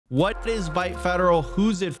What is Byte Federal?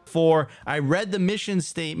 Who's it for? I read the mission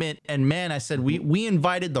statement, and man, I said we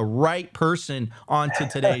invited the right person onto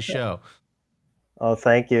today's show. Oh,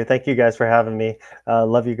 thank you. Thank you guys for having me.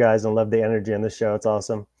 Love you guys and love the energy in the show. It's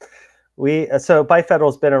awesome. So Byte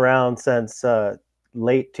Federal's been around since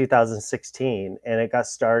late 2016, and it got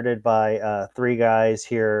started by three guys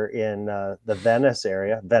here in the Venice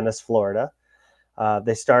area, Venice, Florida.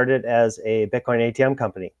 They started as a Bitcoin ATM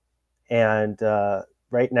company, and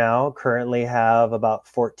right now currently have about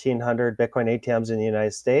 1,400 Bitcoin ATMs in the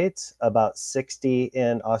United States, about 60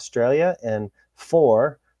 in Australia, and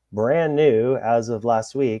 4 brand new as of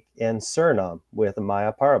last week in Suriname with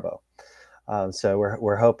Maya Parabo. So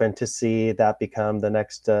we're hoping to see that become the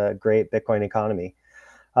next great Bitcoin economy.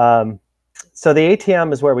 So the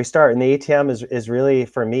ATM is where we start, and the ATM is really,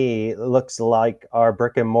 for me, looks like our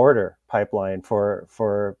brick and mortar pipeline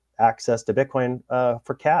for access to Bitcoin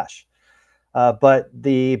for cash. But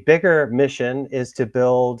the bigger mission is to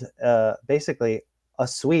build basically a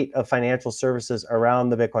suite of financial services around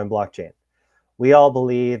the Bitcoin blockchain. We all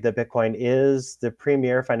believe that Bitcoin is the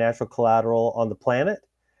premier financial collateral on the planet,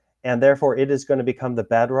 and therefore it is going to become the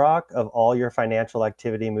bedrock of all your financial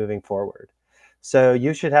activity moving forward. So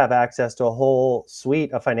you should have access to a whole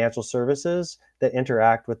suite of financial services that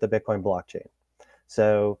interact with the Bitcoin blockchain.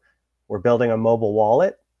 So we're building a mobile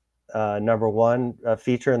wallet. Number one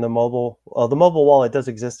feature in the mobile wallet does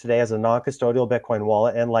exist today as a non-custodial Bitcoin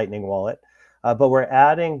wallet and Lightning wallet, but we're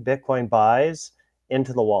adding Bitcoin buys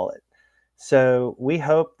into the wallet. So we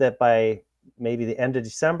hope that by maybe the end of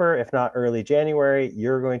December, if not early January,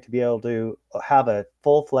 you're going to be able to have a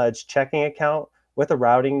full-fledged checking account with a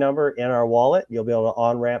routing number in our wallet. You'll be able to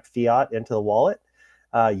on-ramp fiat into the wallet,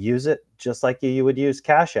 use it just like you would use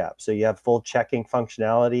Cash App. So you have full checking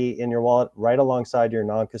functionality in your wallet right alongside your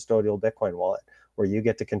non-custodial Bitcoin wallet, where you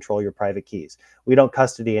get to control your private keys. We don't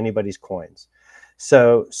custody anybody's coins.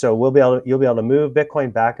 So you'll be able to move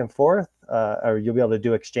Bitcoin back and forth, or you'll be able to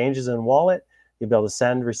do exchanges in wallet. You'll be able to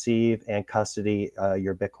send, receive, and custody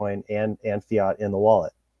your Bitcoin and fiat in the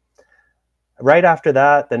wallet. Right after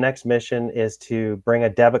that, the next mission is to bring a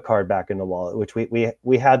debit card back in the wallet, which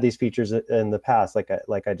we had these features in the past,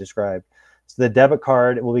 like I described. So the debit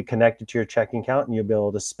card will be connected to your checking account, and you'll be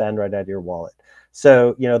able to spend right out of your wallet.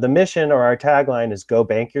 So the mission, or our tagline, is "Go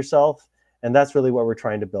bank yourself," and that's really what we're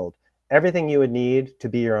trying to build. Everything you would need to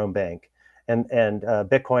be your own bank, and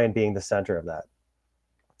Bitcoin being the center of that.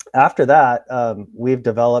 After that, we've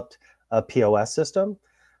developed a POS system.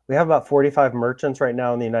 We have about 45 merchants right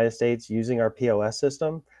now in the United States using our POS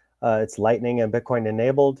system. It's Lightning and Bitcoin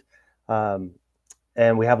enabled.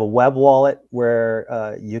 And we have a web wallet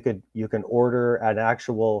where you can order an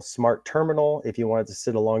actual smart terminal if you wanted to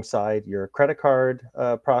sit alongside your credit card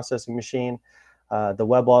processing machine. The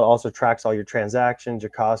web wallet also tracks all your transactions, your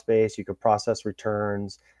cost base. You can process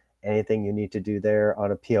returns, anything you need to do there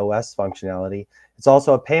on a POS functionality. It's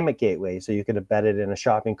also a payment gateway, so you can embed it in a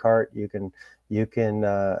shopping cart.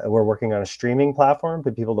 We're working on a streaming platform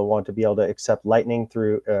for people that want to be able to accept Lightning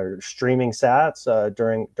through streaming sats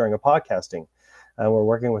during a podcasting. We're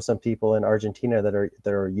working with some people in Argentina that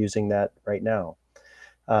are using that right now.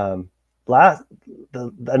 Another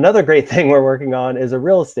great thing we're working on is a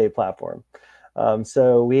real estate platform.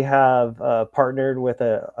 So we have partnered with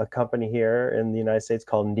a company here in the United States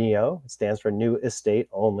called NEO. It stands for New Estate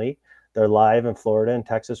Only. They're live in Florida and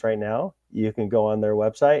Texas right now. You can go on their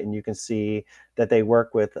website and you can see that they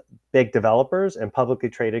work with big developers and publicly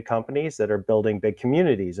traded companies that are building big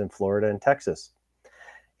communities in Florida and Texas.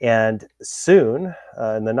 And soon,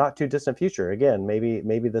 in the not too distant future, again,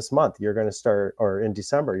 maybe this month, you're going to start, or in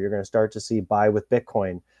December, you're going to start to see Buy with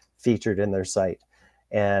Bitcoin featured in their site.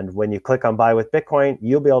 And when you click on Buy with Bitcoin,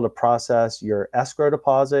 you'll be able to process your escrow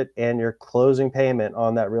deposit and your closing payment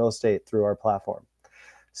on that real estate through our platform.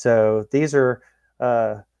 So these are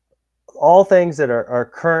all things that are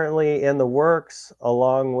currently in the works,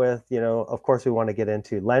 along with, of course, we want to get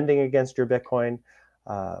into lending against your Bitcoin.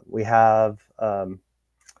 We have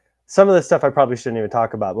some of the stuff I probably shouldn't even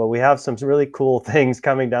talk about, but we have some really cool things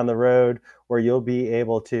coming down the road where you'll be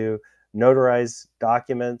able to notarize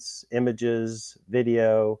documents, images,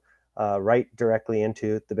 video, right directly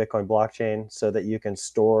into the Bitcoin blockchain so that you can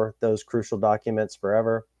store those crucial documents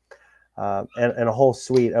forever, and a whole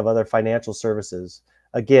suite of other financial services.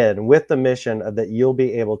 Again, with the mission of that you'll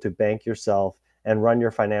be able to bank yourself and run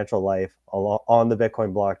your financial life on the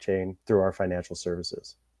Bitcoin blockchain through our financial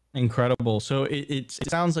services. Incredible. So it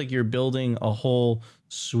sounds like you're building a whole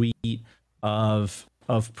suite of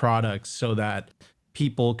products so that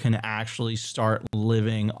people can actually start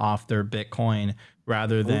living off their Bitcoin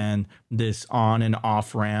rather Mhm. than this on and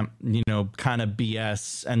off ramp, kind of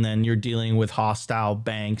BS. And then you're dealing with hostile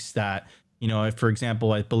banks that, if, for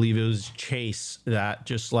example, I believe it was Chase that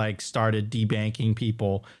just like started debanking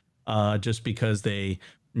people just because they,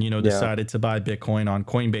 Yeah. decided to buy Bitcoin on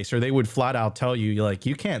Coinbase, or they would flat out tell you like,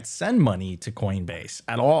 you can't send money to Coinbase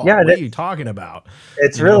at all. Yeah, What are you talking about?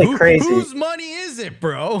 it's really crazy. Whose money is it,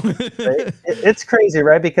 bro? It's crazy,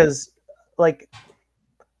 right? Because like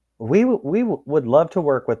would love to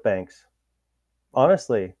work with banks.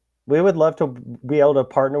 Honestly, we would love to be able to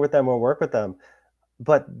partner with them or work with them,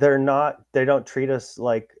 but they don't treat us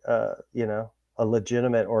like a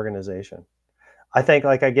legitimate organization. I think,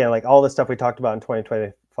 like, again, like all the stuff we talked about in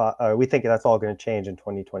 2025, we think that's all going to change in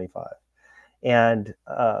 2025. And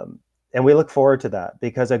we look forward to that,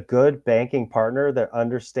 because a good banking partner that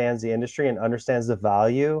understands the industry and understands the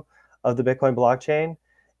value of the Bitcoin blockchain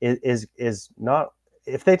is not,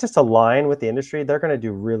 if they just align with the industry, they're going to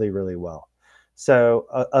do really, really well. So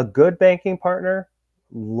a good banking partner,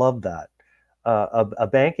 love that. A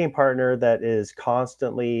banking partner that is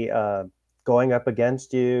constantly going up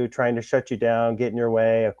against you, trying to shut you down, get in your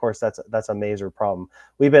way, of course, that's a major problem.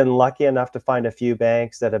 We've been lucky enough to find a few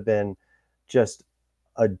banks that have been just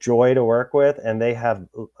a joy to work with, and they have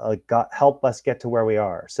got helped us get to where we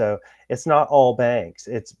are. So it's not all banks.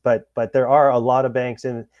 But there are a lot of banks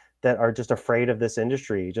in that are just afraid of this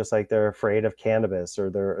industry, just like they're afraid of cannabis, or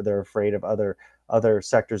they're afraid of other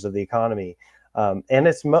sectors of the economy. And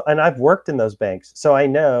I've worked in those banks, so I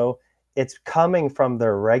know it's coming from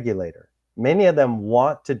their regulator. Many of them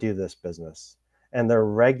want to do this business, and their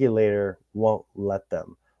regulator won't let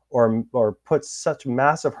them, or put such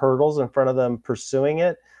massive hurdles in front of them pursuing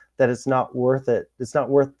it, that it's not worth it. It's not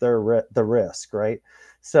worth the risk, right?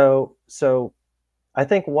 So I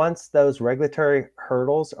think once those regulatory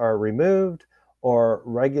hurdles are removed, or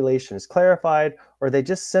regulation is clarified, or they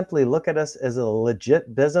just simply look at us as a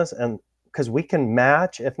legit business, and because we can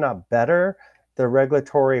match, if not better, the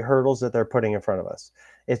regulatory hurdles that they're putting in front of us.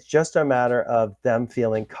 It's just a matter of them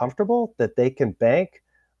feeling comfortable that they can bank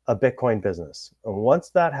a Bitcoin business. And once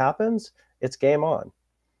that happens, it's game on.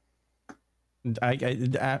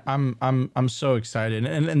 I'm so excited,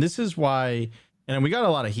 and this is why, and we got a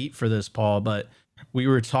lot of heat for this, Paul, but we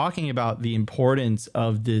were talking about the importance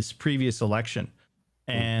of this previous election,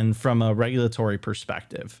 and from a regulatory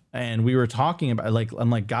perspective, and we were talking about, like, I'm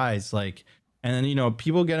like, guys, like, and then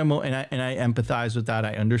people get and I empathize with that.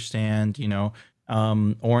 I understand,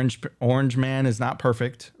 Orange Man is not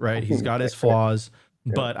perfect, right? He's got his flaws,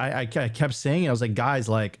 but I kept saying it. I was like, guys,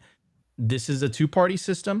 like, this is a two-party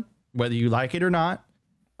system, whether you like it or not.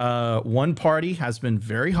 One party has been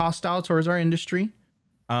very hostile towards our industry,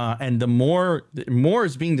 and the more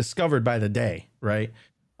is being discovered by the day, right?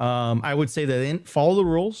 I would say that they didn't follow the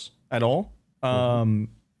rules at all, and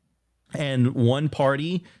one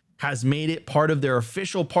party has made it part of their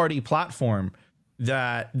official party platform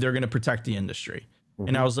that they're going to protect the industry.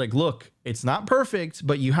 And I was like, look, it's not perfect,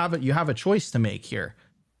 but you have a choice to make here.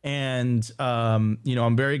 And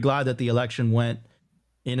I'm very glad that the election went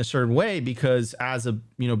in a certain way, because as a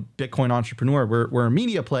Bitcoin entrepreneur, we're a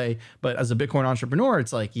media play, but as a Bitcoin entrepreneur,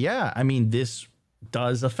 it's like, yeah, I mean, this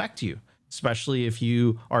does affect you, especially if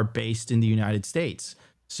you are based in the United States.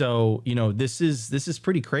 So this is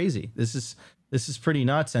pretty crazy. This is pretty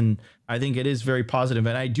nuts, and I think it is very positive.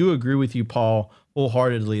 And I do agree with you, Paul,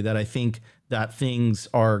 wholeheartedly, that I think that things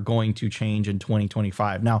are going to change in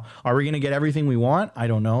 2025. Now, are we going to get everything we want? I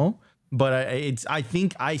don't know. But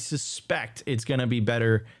I suspect it's going to be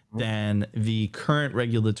better than the current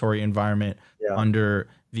regulatory environment under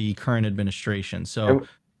the current administration. So,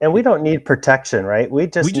 and we don't need protection, right? We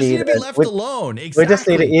just need to be left alone. Exactly. We just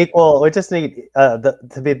need equal. We just need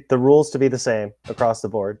the rules to be the same across the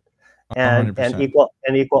board, and 100%.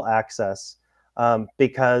 equal access.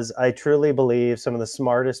 Because I truly believe some of the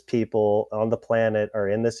smartest people on the planet are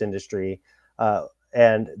in this industry,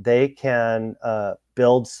 and they can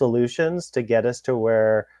build solutions to get us to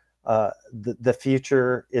where the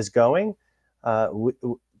future is going.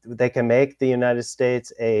 They can make the United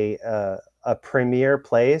States a premier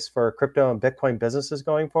place for crypto and Bitcoin businesses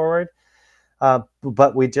going forward.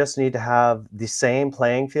 But we just need to have the same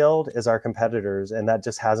playing field as our competitors, and that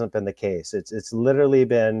just hasn't been the case. It's literally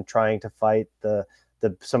been trying to fight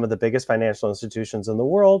some of the biggest financial institutions in the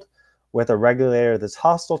world with a regulator that's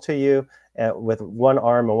hostile to you, with one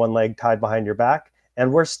arm and one leg tied behind your back,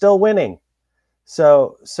 and we're still winning.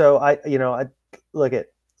 So I look at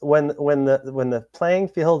when the playing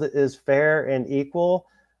field is fair and equal,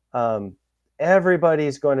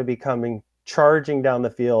 everybody's going to be coming charging down the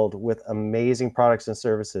field with amazing products and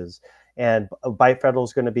services. And Byte Federal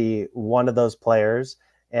is going to be one of those players,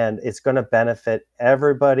 and it's going to benefit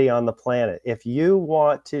everybody on the planet. If you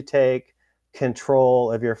want to take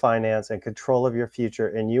control of your finance and control of your future,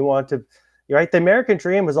 and you want to, right, the American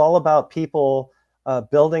dream was all about people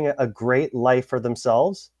building a great life for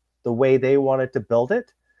themselves, the way they wanted to build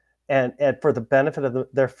it, and for the benefit of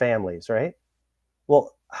their families, right?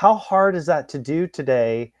 Well, how hard is that to do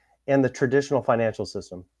today in the traditional financial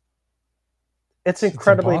system? It's It's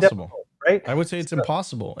incredibly impossible. difficult, right? I would say it's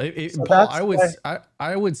impossible. So Paul, that's why,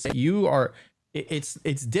 I would say you are. It's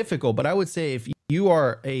difficult, but I would say if you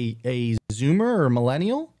are a Zoomer or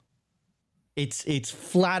millennial, it's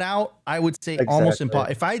flat out. I would say almost exactly,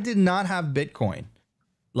 impossible. If I did not have Bitcoin,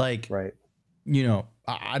 like, right. you know,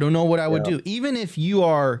 I don't know what I would Yeah, do. Even if you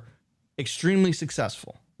are extremely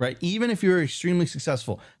successful, right? Even if you're extremely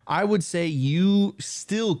successful, I would say you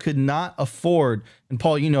still could not afford, and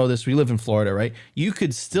Paul, you know this, we live in Florida, right? You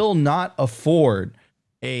could still not afford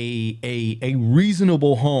a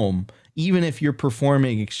reasonable home, even if you're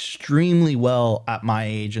performing extremely well at my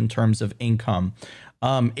age in terms of income.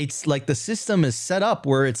 It's like the system is set up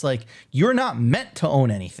where it's like you're not meant to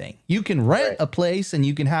own anything. You can rent right. a place and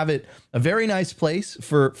you can have it a very nice place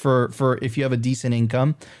for if you have a decent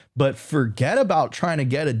income, but forget about trying to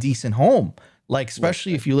get a decent home. Like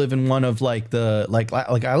especially if you live in one of like the like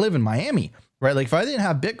I live in Miami, right? Like if I didn't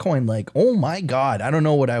have Bitcoin, like oh my God, I don't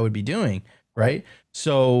know what I would be doing, Right. right?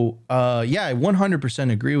 So yeah, I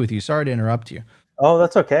 100% agree with you. Sorry to interrupt you. Oh,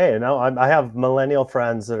 that's okay. No, I have millennial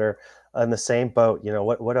friends that are in the same boat. You know,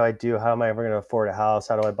 what do I do? How am I ever going to afford a house?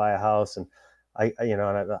 How do I buy a house? And you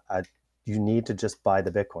know, and you need to just buy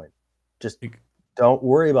the Bitcoin. Just don't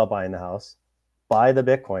worry about buying the house. Buy the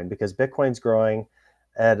Bitcoin, because Bitcoin's growing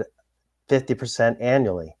at 50%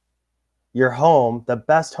 annually. Your home, the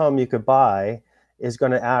best home you could buy, is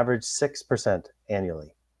going to average 6%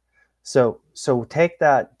 annually. So take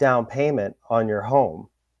that down payment on your home,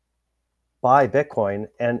 buy Bitcoin,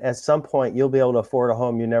 and at some point you'll be able to afford a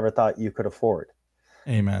home you never thought you could afford.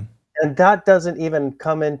 Amen. And that doesn't even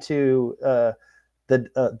come into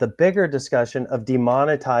the bigger discussion of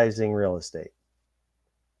demonetizing real estate.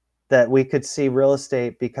 That we could see real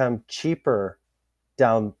estate become cheaper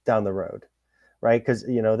down the road, right? Because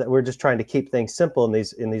you know that we're just trying to keep things simple in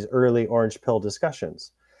these early orange pill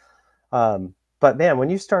discussions. But man, when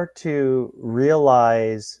you start to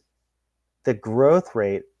realize the growth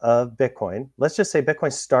rate of Bitcoin, let's just say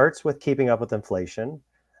Bitcoin starts with keeping up with inflation,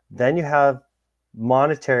 then you have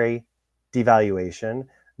monetary devaluation,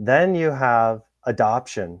 then you have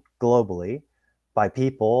adoption globally by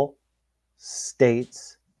people,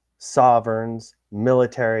 states, sovereigns,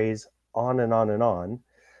 militaries, on and on and on.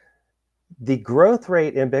 The growth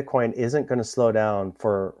rate in Bitcoin isn't going to slow down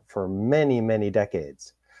for many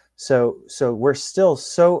decades. So we're still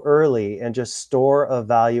so early in just store of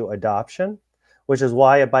value adoption, which is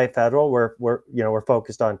why at Byte Federal we're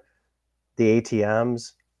focused on the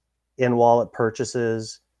ATMs, in wallet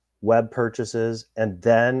purchases, web purchases, and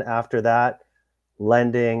then after that,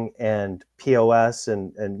 lending and POS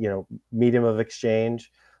and medium of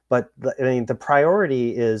exchange. But I mean, the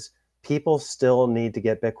priority is people still need to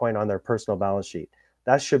get Bitcoin on their personal balance sheet.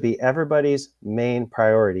 That should be everybody's main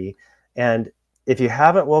priority. And if you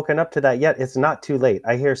haven't woken up to that yet, it's not too late.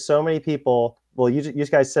 I hear so many people. Well, you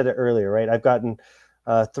guys said it earlier, right? I've gotten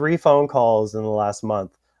 3 phone calls in the last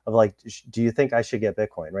month of like, do you think I should get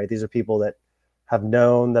Bitcoin? Right? These are people that have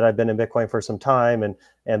known that I've been in Bitcoin for some time and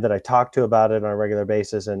that I talk to about it on a regular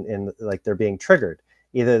basis, and like they're being triggered.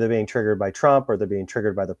 Either they're being triggered by Trump, or they're being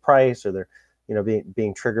triggered by the price, or they're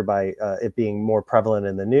being triggered by it being more prevalent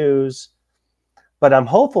in the news. But I'm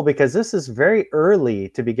hopeful because this is very early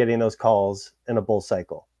to be getting those calls in a bull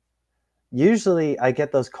cycle. Usually I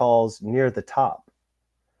get those calls near the top,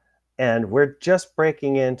 and we're just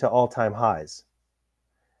breaking into all-time highs.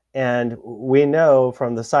 And we know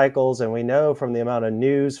from the cycles, and we know from the amount of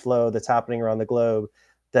news flow that's happening around the globe,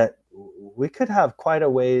 that we could have quite a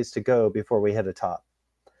ways to go before we hit a top.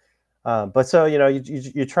 But so,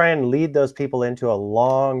 you try and lead those people into a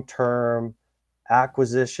long-term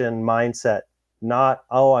acquisition mindset, not,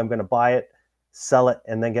 oh, I'm going to buy it, sell it,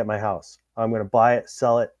 and then get my house. I'm going to buy it,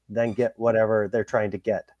 sell it, then get whatever they're trying to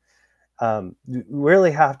get. You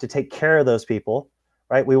really have to take care of those people,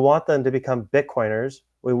 right? We want them to become Bitcoiners.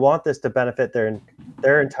 We want this to benefit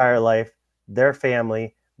their entire life, their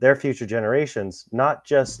family, their future generations, not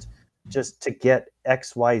just to get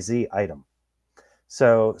XYZ item.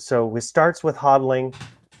 So it starts with hodling.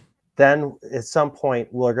 Then at some point,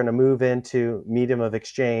 we're going to move into medium of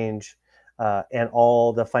exchange and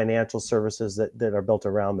all the financial services that are built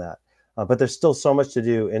around that. but there's still so much to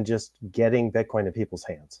do in just getting Bitcoin in people's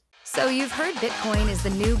hands. So you've heard Bitcoin is the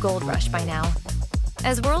new gold rush by now.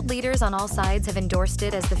 As world leaders on all sides have endorsed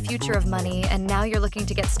it as the future of money, and now you're looking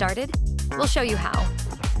to get started, we'll show you how.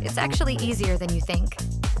 It's actually easier than you think.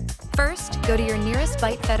 First, go to your nearest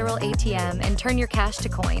Byte Federal ATM and turn your cash to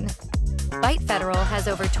coin. Byte Federal has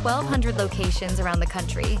over 1,200 locations around the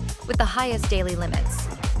country with the highest daily limits.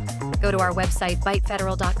 Go to our website,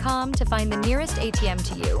 bytefederal.com, to find the nearest ATM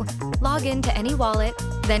to you. Log in to any wallet,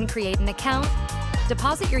 then create an account,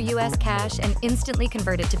 deposit your US cash, and instantly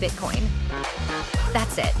convert it to Bitcoin.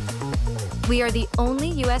 That's it. We are the only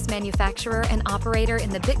US manufacturer and operator in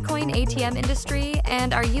the Bitcoin ATM industry,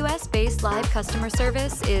 and our US-based live customer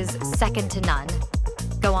service is second to none.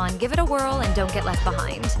 Go on, give it a whirl, and don't get left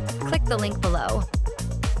behind. Click the link below.